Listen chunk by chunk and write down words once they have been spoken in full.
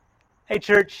Hey,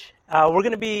 church, we're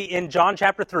going to be in John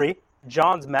chapter 3.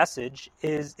 John's message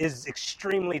is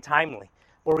extremely timely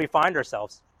where we find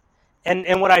ourselves.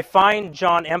 And what I find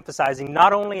John emphasizing,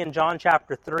 not only in John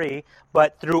chapter 3,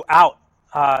 but throughout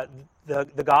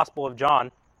the Gospel of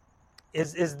John,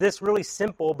 is this really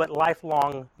simple but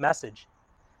lifelong message.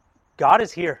 God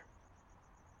is here.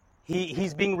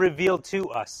 He's being revealed to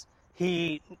us.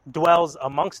 He dwells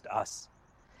amongst us.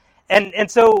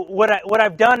 And so what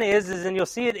I've done is, and you'll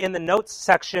see it in the notes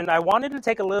section, I wanted to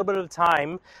take a little bit of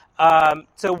time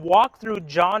to walk through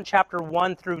John chapter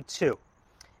 1 through 2.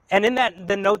 And in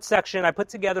the notes section, I put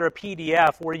together a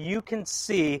PDF where you can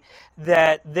see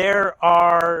that there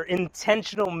are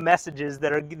intentional messages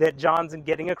that John's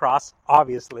getting across,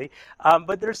 obviously.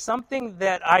 But there's something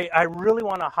that I really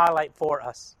want to highlight for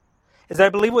us. Is I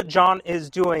believe what John is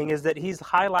doing is that he's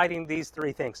highlighting these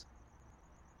three things.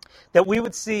 That we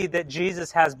would see that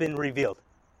Jesus has been revealed,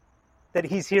 that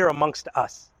he's here amongst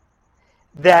us,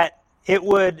 that it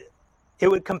would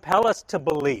compel us to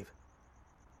believe.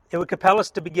 It would compel us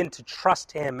to begin to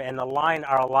trust him and align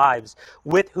our lives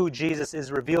with who Jesus is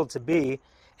revealed to be,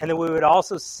 and that we would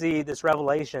also see this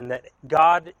revelation that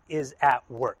God is at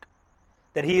work,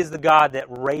 that he is the God that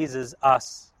raises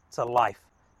us to life,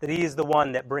 that he is the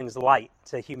one that brings light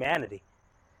to humanity.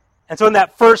 And so in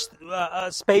that first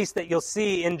space that you'll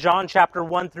see in John chapter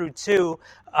 1 through 2,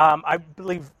 I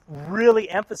believe really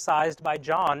emphasized by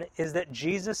John is that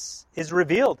Jesus is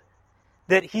revealed,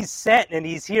 that he's sent and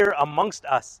he's here amongst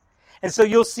us. And so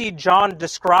you'll see John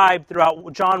described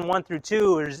throughout John 1 through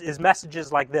 2 is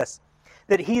messages like this,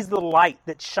 that he's the light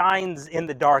that shines in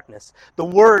the darkness. The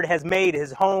Word has made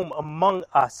his home among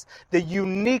us. The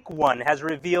unique one has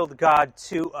revealed God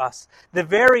to us. The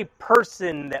very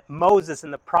person that Moses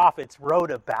and the prophets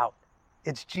wrote about,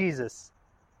 it's Jesus.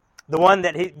 The one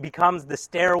that becomes the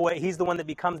stairway, he's the one that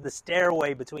becomes the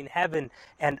stairway between heaven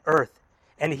and earth.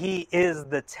 And he is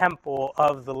the temple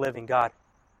of the living God.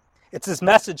 It's this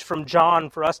message from John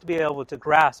for us to be able to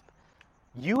grasp.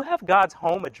 You have God's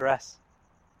home address.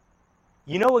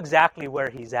 You know exactly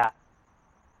where he's at.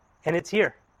 And it's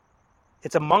here.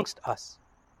 It's amongst us.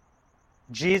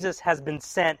 Jesus has been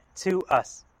sent to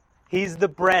us. He's the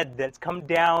bread that's come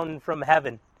down from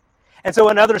heaven. And so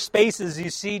in other spaces,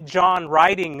 you see John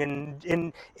writing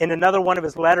in another one of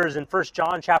his letters in 1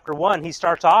 John chapter 1, he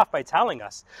starts off by telling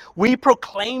us, we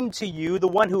proclaim to you the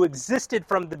one who existed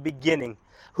from the beginning,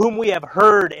 whom we have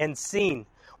heard and seen.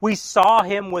 We saw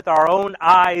him with our own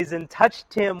eyes and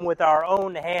touched him with our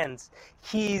own hands.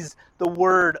 He's the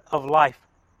word of life.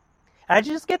 And I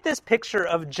just get this picture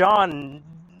of John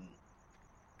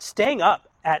staying up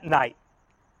at night,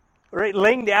 right?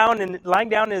 Lying down in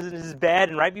his bed,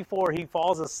 and right before he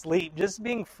falls asleep, just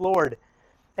being floored.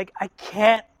 Like, I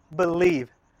can't believe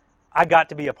I got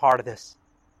to be a part of this.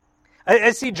 I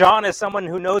see John as someone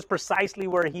who knows precisely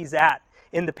where he's at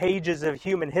in the pages of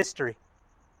human history.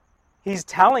 He's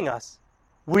telling us,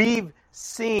 we've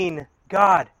seen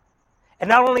God. And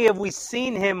not only have we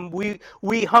seen him,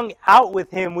 we hung out with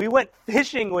him, we went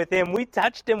fishing with him, we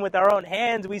touched him with our own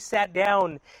hands, we sat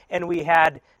down and we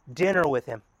had dinner with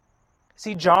him.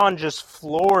 See, John just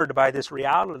floored by this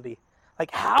reality. Like,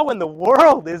 how in the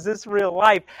world is this real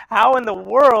life? How in the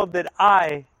world did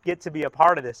I get to be a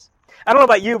part of this? I don't know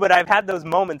about you, but I've had those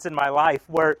moments in my life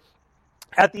where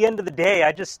at the end of the day,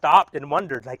 I just stopped and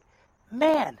wondered, like,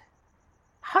 man,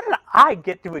 how did I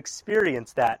get to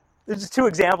experience that? There's just two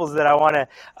examples that I want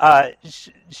to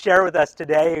share with us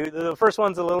today. The first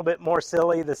one's a little bit more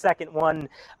silly. The second one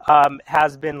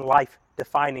has been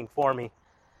life-defining for me.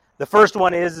 The first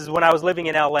one is when I was living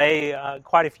in LA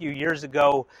quite a few years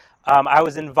ago, I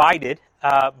was invited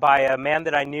by a man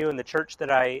that I knew in the church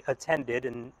that I attended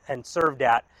and served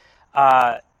at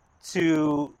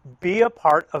to be a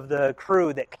part of the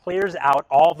crew that clears out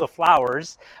all the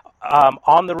flowers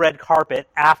on the red carpet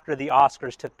after the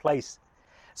Oscars took place.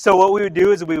 So what we would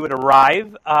do is we would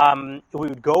arrive, we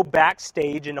would go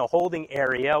backstage in a holding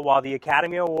area while the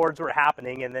Academy Awards were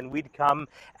happening, and then we'd come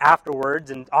afterwards,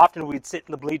 and often we'd sit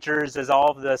in the bleachers as all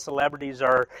of the celebrities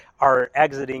are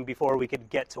exiting before we could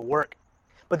get to work.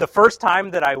 But the first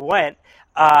time that I went,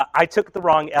 I took the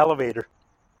wrong elevator,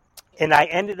 and I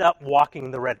ended up walking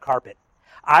the red carpet.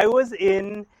 I was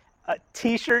in a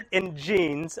t-shirt and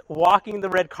jeans walking the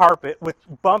red carpet with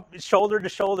shoulder to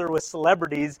shoulder with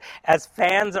celebrities as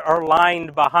fans are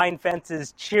lined behind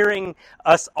fences cheering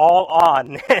us all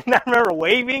on. And I remember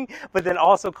waving, but then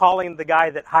also calling the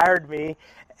guy that hired me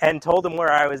and told him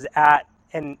where I was at,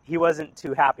 and he wasn't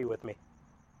too happy with me.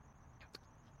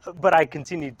 But I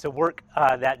continued to work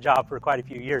that job for quite a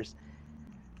few years.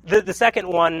 The second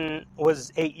one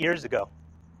was 8 years ago.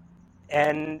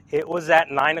 and it was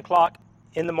at 9 o'clock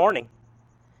in the morning.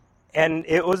 And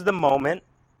it was the moment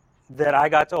that I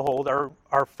got to hold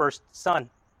our first son.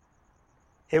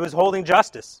 It was holding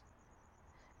Justice.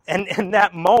 And in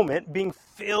that moment, being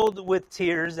filled with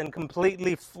tears and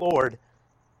completely floored,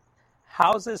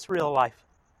 how's this real life?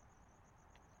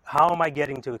 How am I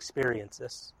getting to experience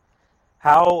this?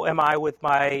 How am I, with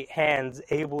my hands,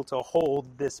 able to hold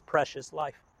this precious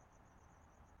life?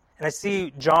 And I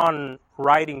see John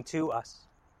writing to us.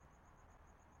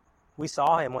 We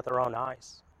saw him with our own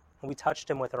eyes, and we touched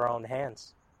him with our own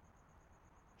hands.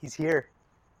 He's here,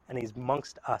 and he's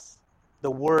amongst us.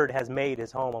 The Word has made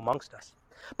his home amongst us.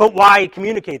 But why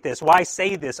communicate this? Why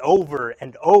say this over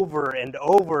and over and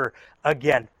over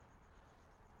again?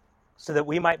 So that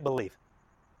we might believe.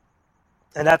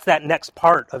 And that's that next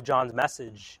part of John's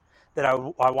message that I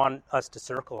want us to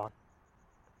circle on.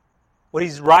 What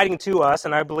he's writing to us,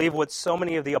 and I believe what so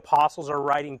many of the apostles are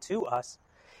writing to us,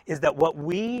 is that what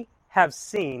we have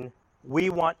seen, we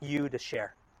want you to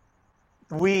share.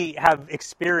 We have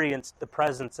experienced the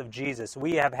presence of Jesus.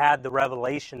 We have had the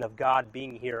revelation of God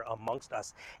being here amongst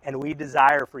us, and we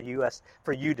desire for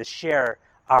you to share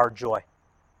our joy.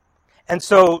 And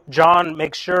so John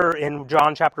makes sure in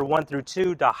John chapter 1 through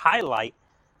 2 to highlight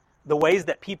the ways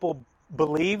that people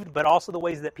believed, but also the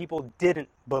ways that people didn't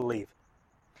believe.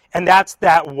 And that's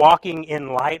that walking in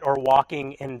light or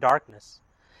walking in darkness.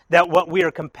 That what we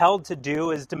are compelled to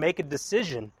do is to make a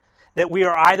decision that we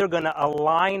are either going to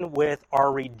align with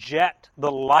or reject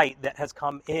the light that has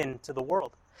come into the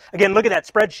world. Again, look at that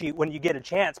spreadsheet when you get a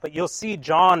chance, but you'll see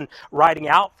John writing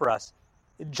out for us.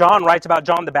 John writes about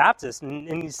John the Baptist,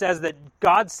 and he says that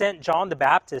God sent John the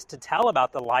Baptist to tell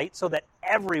about the light so that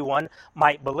everyone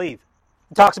might believe.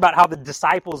 He talks about how the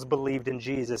disciples believed in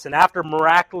Jesus, and after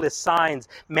miraculous signs,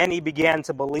 many began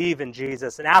to believe in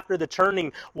Jesus. And after the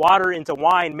turning water into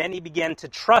wine, many began to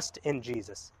trust in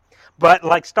Jesus. But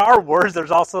like Star Wars,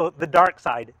 there's also the dark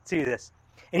side to this.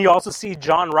 And you also see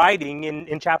John writing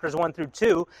in chapters 1 through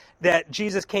 2 that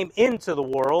Jesus came into the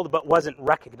world but wasn't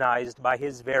recognized by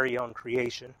his very own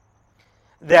creation.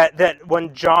 That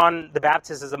when John the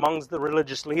Baptist is amongst the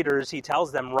religious leaders, he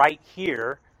tells them right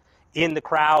here in the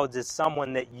crowds is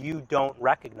someone that you don't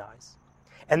recognize.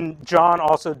 And John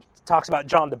also talks about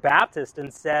John the Baptist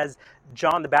and says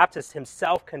John the Baptist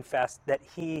himself confessed that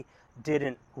he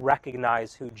didn't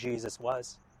recognize who Jesus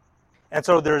was. And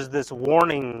so there's this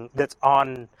warning that's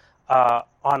on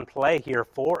play here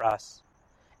for us.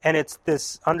 And it's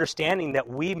this understanding that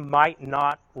we might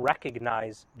not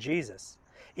recognize Jesus.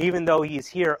 Even though he's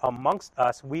here amongst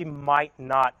us, we might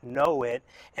not know it,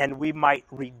 and we might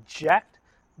reject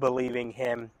believing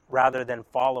him rather than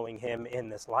following him in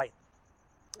this light.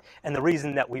 And the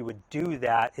reason that we would do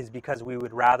that is because we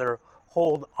would rather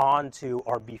hold on to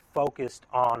or be focused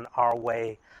on our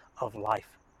way of life.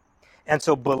 And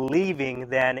so believing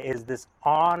then is this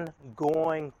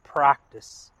ongoing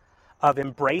practice of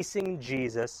embracing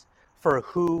Jesus for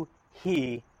who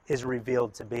he is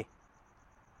revealed to be.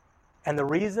 And the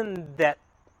reason that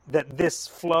this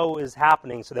flow is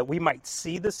happening so that we might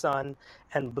see the Son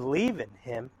and believe in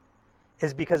him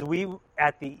is because we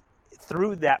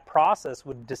through that process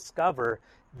would discover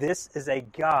this is a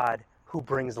God who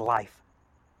brings life.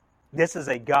 This is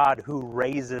a God who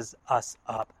raises us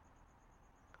up.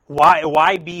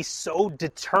 Why be so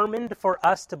determined for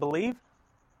us to believe?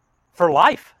 For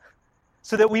life.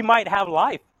 So that we might have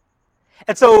life.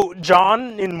 And so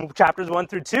John, in chapters 1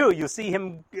 through 2, you'll see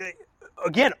him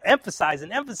again emphasize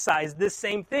this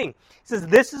same thing. He says,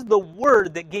 this is the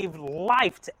Word that gave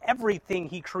life to everything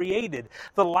he created.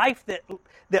 The life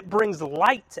that brings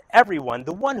light to everyone.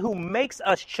 The one who makes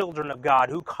us children of God,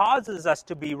 who causes us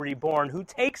to be reborn, who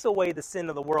takes away the sin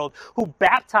of the world, who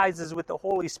baptizes with the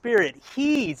Holy Spirit.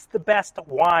 He's the best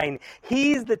wine.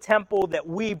 He's the temple that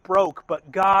we broke,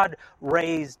 but God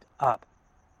raised up.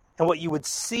 And what you would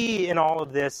see in all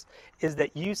of this is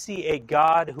that you see a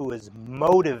God who is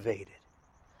motivated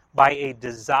by a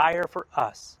desire for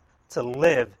us to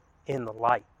live in the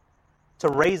light, to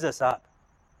raise us up,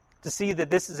 to see that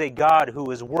this is a God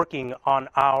who is working on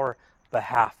our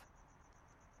behalf.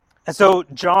 And so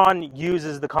John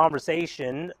uses the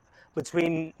conversation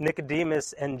between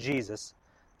Nicodemus and Jesus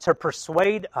to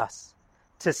persuade us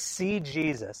to see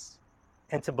Jesus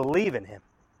and to believe in him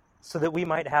so that we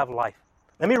might have life.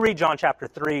 Let me read John chapter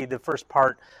 3, the first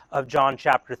part of John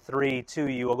chapter 3 to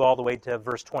you. We'll go all the way to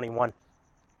verse 21.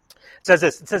 It says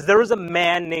this. It says, there was a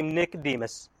man named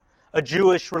Nicodemus, a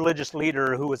Jewish religious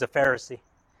leader who was a Pharisee.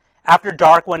 After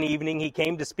dark one evening, he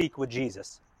came to speak with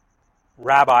Jesus.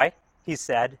 Rabbi, he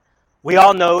said, we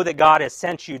all know that God has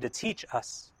sent you to teach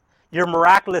us. Your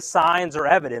miraculous signs are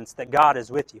evidence that God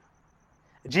is with you.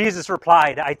 Jesus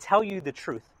replied, I tell you the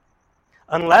truth.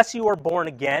 Unless you are born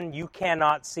again, you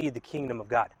cannot see the kingdom of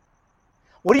God.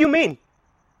 What do you mean?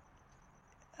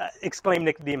 Exclaimed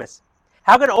Nicodemus.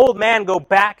 How can an old man go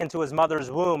back into his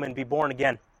mother's womb and be born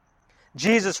again?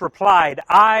 Jesus replied,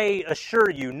 I assure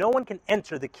you, no one can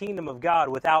enter the kingdom of God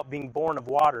without being born of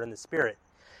water and the Spirit.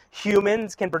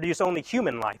 Humans can produce only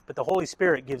human life, but the Holy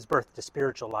Spirit gives birth to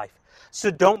spiritual life.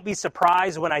 So don't be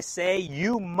surprised when I say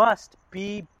you must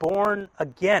be born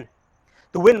again.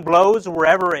 The wind blows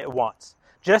wherever it wants.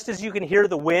 Just as you can hear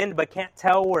the wind but can't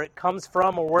tell where it comes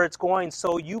from or where it's going,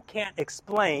 so you can't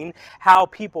explain how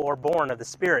people are born of the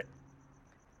Spirit.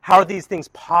 How are these things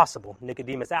possible?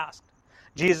 Nicodemus asked.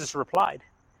 Jesus replied,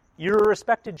 You're a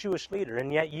respected Jewish leader,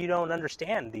 and yet you don't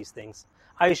understand these things.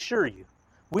 I assure you,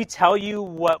 we tell you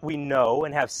what we know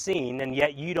and have seen, and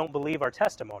yet you don't believe our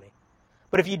testimony.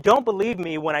 But if you don't believe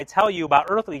me when I tell you about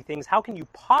earthly things, how can you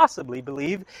possibly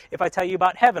believe if I tell you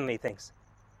about heavenly things?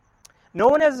 No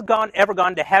one has ever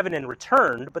gone to heaven and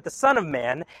returned, but the Son of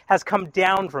Man has come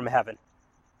down from heaven.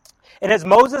 And as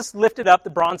Moses lifted up the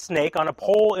bronze snake on a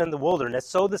pole in the wilderness,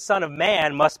 so the Son of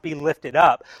Man must be lifted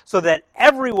up, so that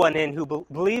everyone who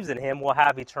believes in him will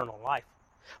have eternal life.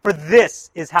 For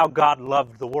this is how God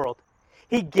loved the world.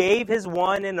 He gave his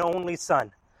one and only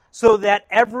Son, so that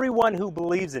everyone who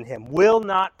believes in him will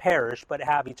not perish but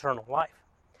have eternal life.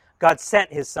 God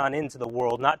sent his Son into the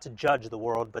world, not to judge the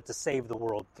world, but to save the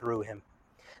world through him.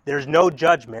 There is no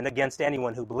judgment against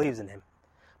anyone who believes in him.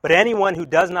 But anyone who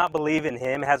does not believe in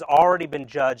him has already been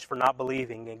judged for not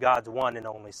believing in God's one and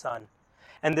only Son.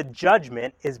 And the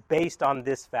judgment is based on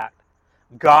this fact.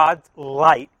 God's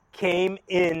light came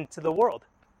into the world,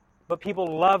 but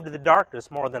people loved the darkness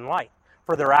more than light,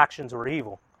 for their actions were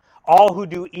evil. All who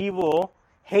do evil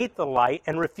hate the light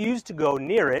and refuse to go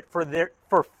near it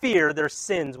for fear their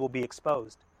sins will be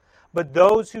exposed. But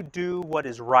those who do what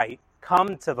is right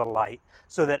come to the light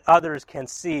so that others can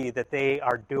see that they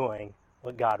are doing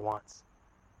what God wants.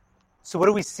 So what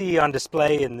do we see on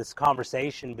display in this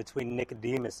conversation between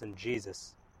Nicodemus and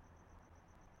Jesus?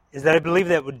 Is that I believe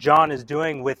that what John is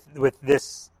doing with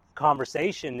this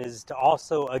conversation is to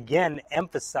also again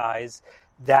emphasize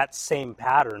that same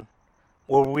pattern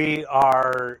where we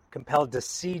are compelled to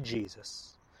see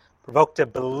Jesus, provoked to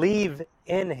believe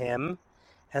in him,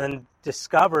 and then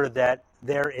discover that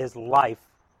there is life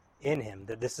in him,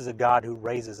 that this is a God who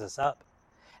raises us up.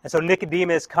 And so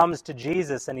Nicodemus comes to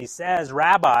Jesus and he says,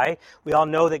 Rabbi, we all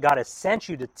know that God has sent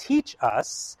you to teach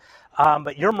us,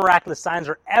 but your miraculous signs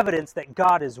are evidence that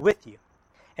God is with you.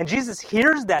 And Jesus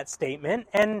hears that statement,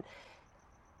 and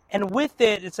with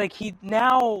it, it's like he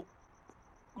now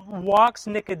walks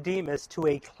Nicodemus to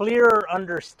a clearer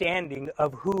understanding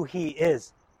of who he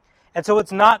is. And so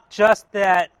it's not just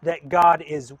that God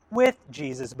is with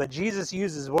Jesus, but Jesus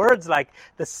uses words like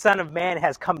the Son of Man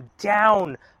has come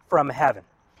down from heaven.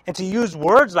 And to use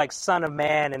words like Son of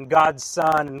Man and God's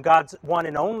Son and God's one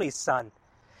and only Son,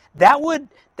 that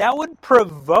would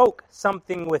provoke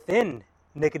something within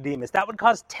Nicodemus. That would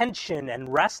cause tension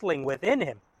and wrestling within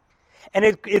him. And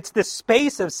it's the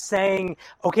space of saying,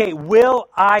 okay, will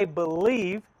I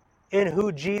believe in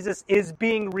who Jesus is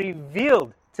being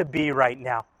revealed to be right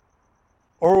now?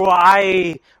 Or will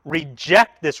I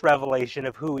reject this revelation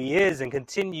of who he is and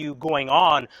continue going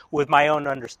on with my own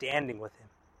understanding with him?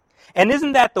 And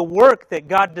isn't that the work that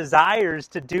God desires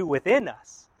to do within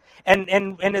us? And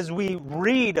as we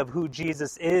read of who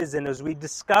Jesus is, and as we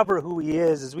discover who he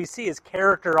is, as we see his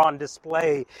character on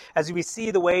display, as we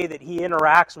see the way that he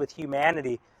interacts with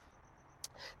humanity,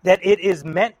 that it is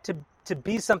meant to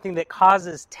be something that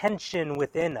causes tension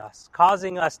within us,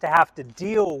 causing us to have to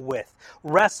deal with,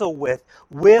 wrestle with,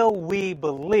 will we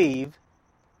believe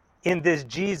in this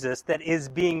Jesus that is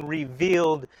being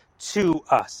revealed to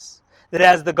us? That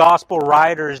as the gospel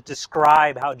writers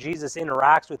describe how Jesus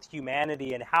interacts with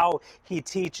humanity and how he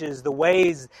teaches, the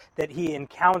ways that he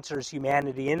encounters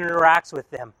humanity and interacts with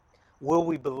them, will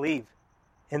we believe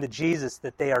in the Jesus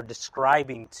that they are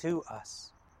describing to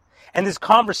us? And this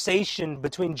conversation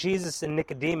between Jesus and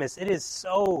Nicodemus, it is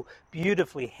so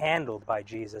beautifully handled by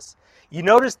Jesus. You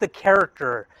notice the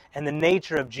character and the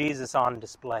nature of Jesus on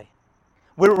display.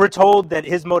 We're told that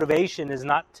his motivation is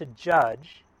not to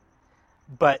judge,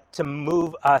 but to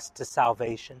move us to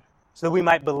salvation, so that we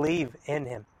might believe in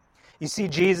him. You see,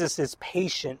 Jesus is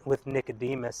patient with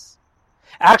Nicodemus.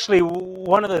 Actually,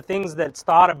 one of the things that's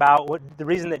thought about, the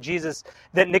reason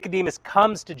that Nicodemus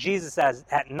comes to Jesus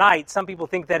at night, some people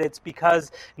think that it's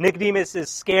because Nicodemus is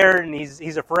scared and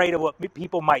he's afraid of what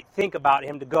people might think about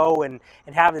him to go and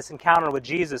have this encounter with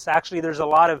Jesus. Actually, there's a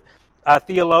lot of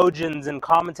theologians and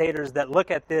commentators that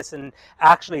look at this and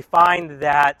actually find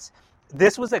that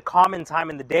this was a common time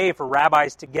in the day for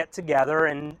rabbis to get together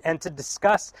and to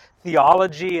discuss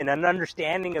theology and an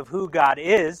understanding of who God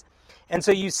is. And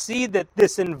so you see that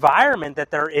this environment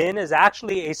that they're in is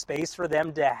actually a space for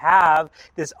them to have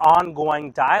this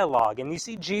ongoing dialogue. And you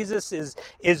see Jesus is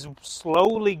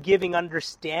slowly giving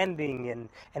understanding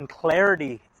and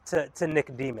clarity to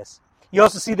Nicodemus. You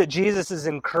also see that Jesus is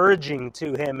encouraging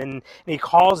to him, and he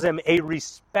calls him a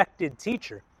respected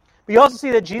teacher. But you also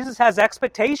see that Jesus has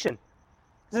expectation.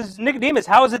 He says, Nicodemus,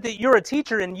 how is it that you're a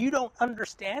teacher and you don't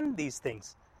understand these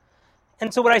things?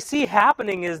 And so what I see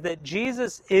happening is that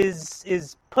Jesus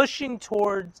is pushing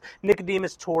towards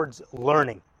Nicodemus towards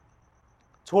learning.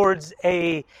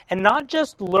 And not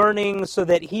just learning so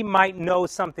that he might know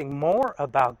something more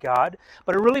about God,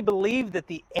 but I really believe that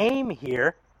the aim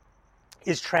here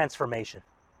is transformation.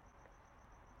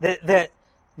 That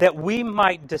we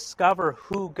might discover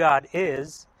who God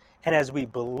is, and as we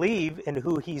believe in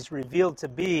who He's revealed to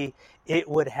be, it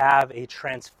would have a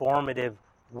transformative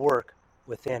work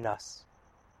within us.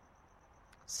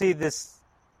 See,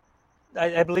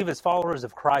 I believe as followers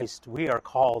of Christ, we are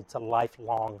called to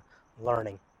lifelong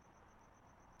learning.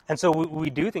 And so we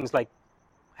do things like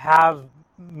have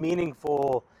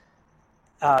meaningful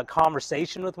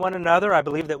conversation with one another. I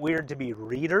believe that we are to be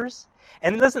readers.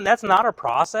 And listen, that's not a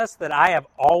process that I have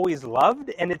always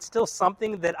loved, and it's still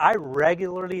something that I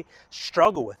regularly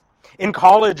struggle with. In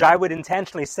college, I would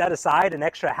intentionally set aside an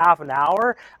extra half an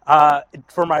hour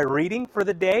for my reading for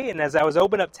the day, and as I was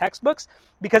opening up textbooks,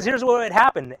 because here's what would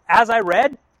happen. As I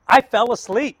read, I fell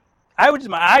asleep.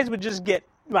 My eyelids would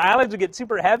get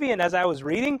super heavy, and as I was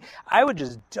reading, I would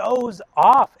just doze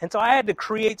off. And so I had to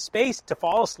create space to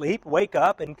fall asleep, wake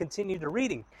up, and continue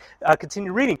reading.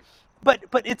 But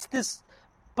it's this.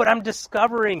 But I'm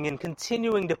discovering and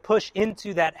continuing to push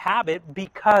into that habit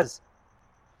because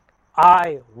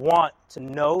I want to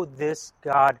know this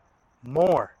God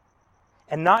more.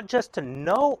 And not just to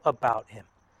know about Him,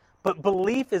 but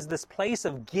belief is this place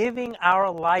of giving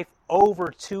our life over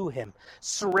to Him,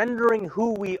 surrendering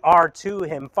who we are to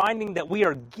Him, finding that we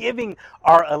are giving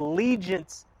our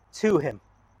allegiance to Him.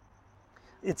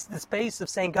 It's the space of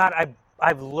saying, God,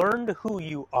 I've learned who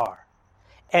you are,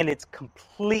 and it's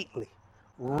completely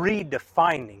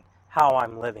redefining how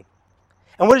I'm living.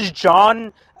 And what is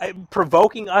John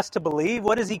provoking us to believe?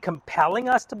 What is he compelling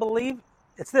us to believe?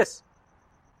 It's this.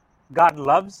 God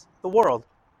loves the world.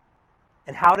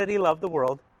 And how did He love the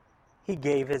world? He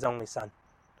gave His only Son.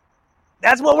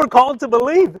 That's what we're called to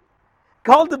believe.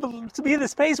 Called to be in the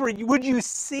space where would you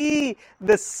see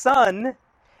the Son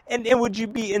and would you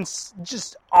be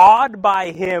just awed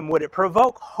by Him? Would it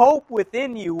provoke hope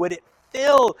within you? Would it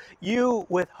fill you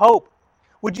with hope?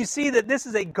 Would you see that this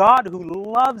is a God who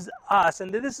loves us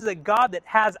and that this is a God that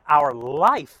has our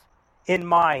life in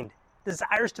mind,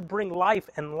 desires to bring life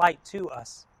and light to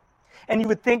us? And you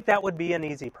would think that would be an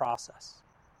easy process.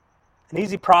 An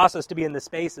easy process to be in the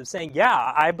space of saying,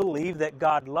 yeah, I believe that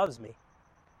God loves me.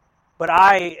 But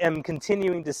I am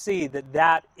continuing to see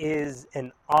that is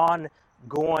an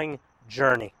ongoing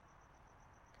journey.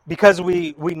 Because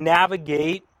we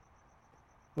navigate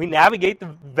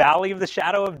the valley of the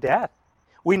shadow of death.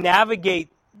 We navigate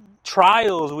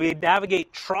trials, we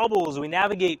navigate troubles, we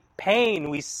navigate pain,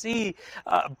 we see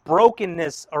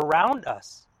brokenness around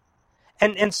us.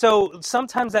 And so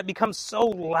sometimes that becomes so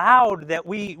loud that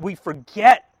we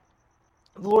forget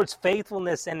the Lord's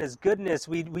faithfulness and His goodness.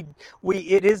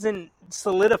 It isn't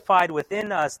solidified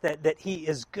within us that He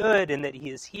is good and that He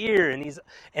is here and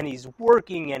He's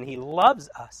working and He loves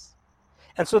us.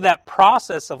 And so that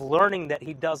process of learning that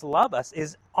He does love us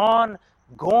is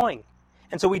ongoing.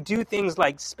 And so we do things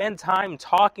like spend time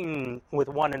talking with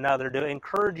one another to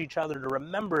encourage each other to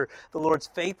remember the Lord's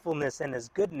faithfulness and His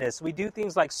goodness. We do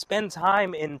things like spend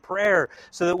time in prayer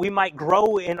so that we might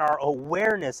grow in our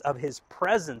awareness of His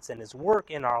presence and His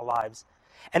work in our lives.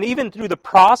 And even through the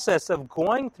process of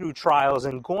going through trials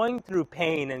and going through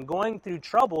pain and going through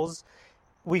troubles,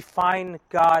 we find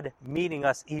God meeting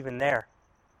us even there.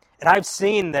 And I've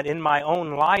seen that in my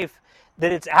own life,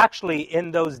 that it's actually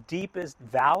in those deepest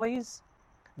valleys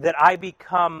that I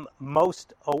become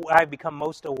most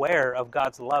aware of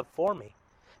God's love for me.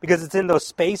 Because it's in those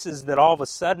spaces that all of a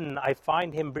sudden I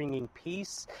find Him bringing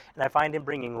peace, and I find Him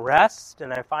bringing rest,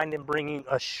 and I find Him bringing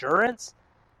assurance.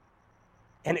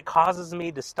 And it causes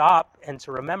me to stop and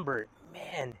to remember,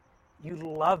 man, you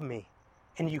love me,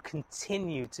 and you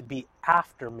continue to be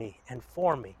after me and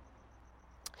for me.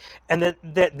 And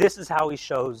that this is how He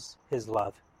shows His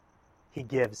love. He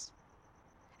gives.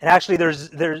 And actually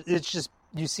it's just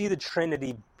You see the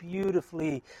Trinity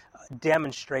beautifully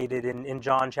demonstrated in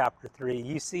John chapter 3.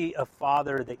 You see a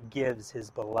Father that gives his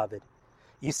beloved.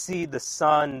 You see the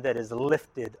Son that is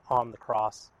lifted on the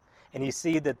cross. And you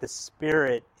see that the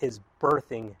Spirit is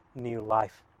birthing new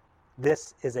life.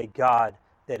 This is a God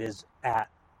that is at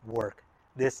work.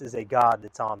 This is a God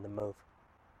that's on the move.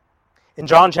 In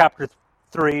John chapter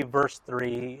 3, verse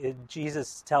 3,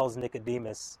 Jesus tells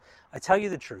Nicodemus, I tell you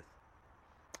the truth.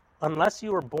 Unless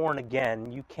you are born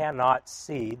again, you cannot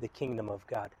see the kingdom of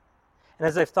God. And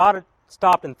as I've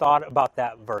stopped and thought about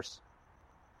that verse,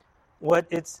 what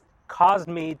it's caused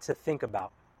me to think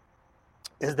about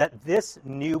is that this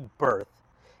new birth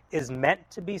is meant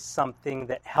to be something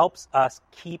that helps us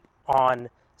keep on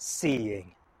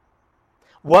seeing.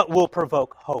 What will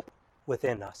provoke hope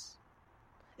within us?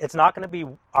 It's not going to be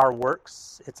our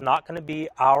works. It's not going to be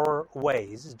our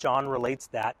ways. John relates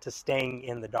that to staying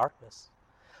in the darkness.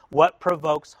 What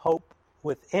provokes hope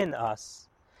within us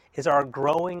is our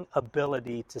growing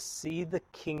ability to see the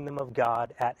kingdom of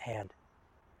God at hand.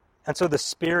 And so the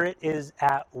Spirit is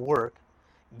at work,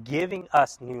 giving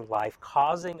us new life,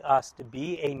 causing us to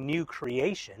be a new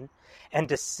creation, and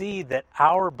to see that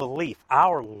our belief,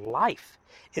 our life,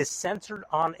 is centered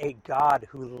on a God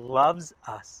who loves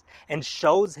us and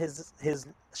shows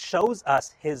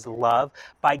us his love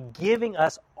by giving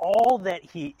us all that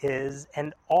he is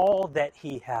and all that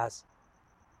he has.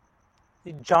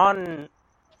 John,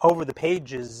 over the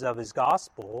pages of his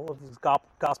gospel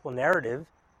narrative,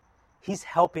 he's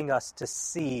helping us to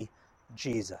see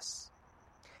Jesus.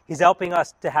 He's helping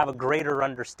us to have a greater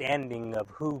understanding of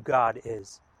who God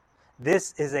is.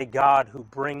 This is a God who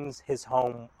brings his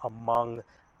home among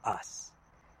us.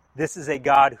 This is a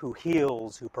God who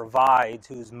heals, who provides,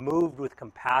 who's moved with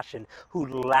compassion,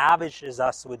 who lavishes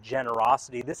us with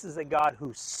generosity. This is a God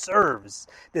who serves.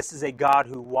 This is a God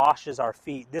who washes our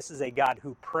feet. This is a God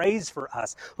who prays for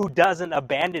us, who doesn't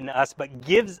abandon us, but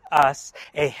gives us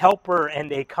a helper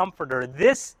and a comforter.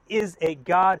 This is a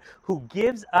God who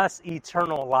gives us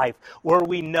eternal life, where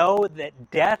we know that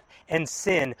death and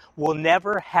sin will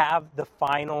never have the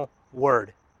final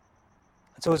word.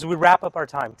 So as we wrap up our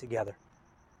time together,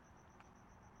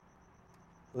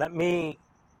 let me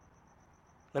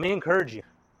encourage you.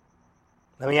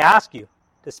 Let me ask you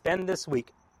to spend this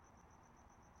week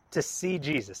to see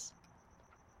Jesus,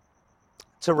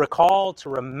 to recall, to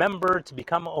remember, to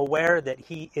become aware that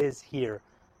he is here,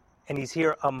 and he's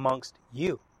here amongst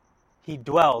you. He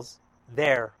dwells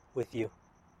there with you,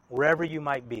 wherever you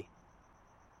might be,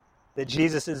 that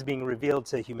Jesus is being revealed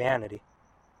to humanity.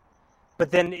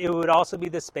 But then it would also be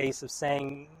the space of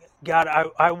saying, God,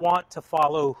 I want to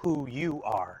follow who you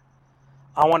are.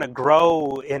 I want to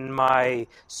grow in my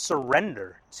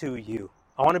surrender to you.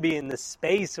 I want to be in the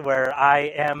space where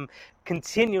I am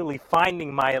continually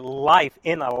finding my life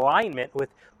in alignment with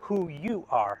who you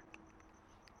are.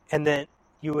 And that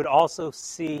you would also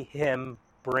see him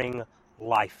bring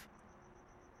life.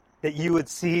 That you would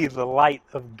see the light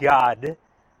of God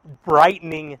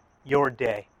brightening your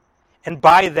day. And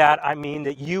by that, I mean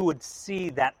that you would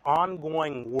see that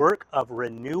ongoing work of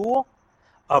renewal,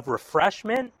 of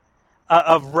refreshment,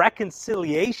 of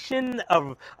reconciliation,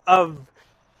 of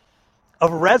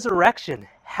resurrection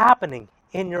happening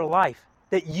in your life.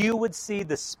 That you would see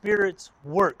the Spirit's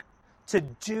work to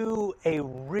do a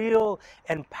real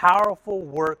and powerful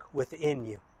work within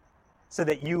you. So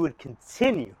that you would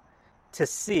continue to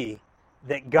see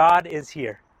that God is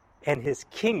here and his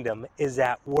kingdom is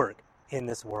at work in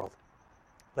this world.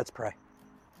 Let's pray.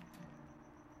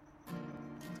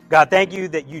 God, thank you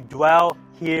that you dwell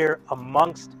here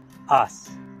amongst us,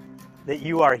 that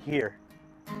you are here.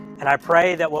 And I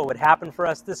pray that what would happen for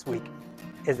us this week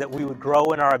is that we would grow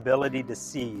in our ability to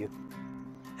see you,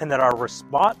 and that our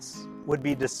response would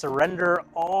be to surrender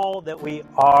all that we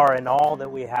are and all that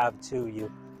we have to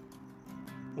you.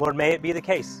 Lord, may it be the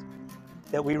case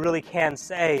that we really can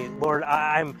say, Lord,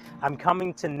 I'm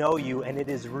coming to know you, and it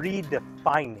is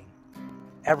redefining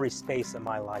every space of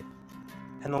my life.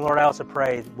 And the Lord, I also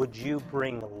pray, would you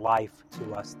bring life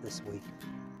to us this week?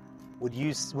 Would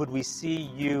we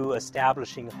see you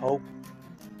establishing hope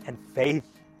and faith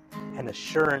and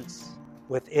assurance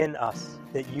within us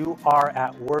that you are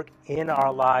at work in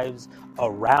our lives,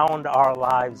 around our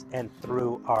lives, and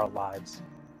through our lives.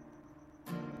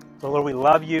 So Lord, we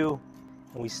love you,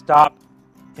 and we stop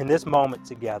in this moment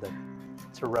together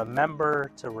to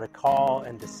remember, to recall,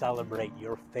 and to celebrate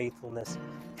your faithfulness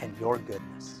and your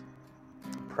goodness.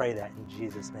 Pray that in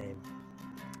Jesus' name.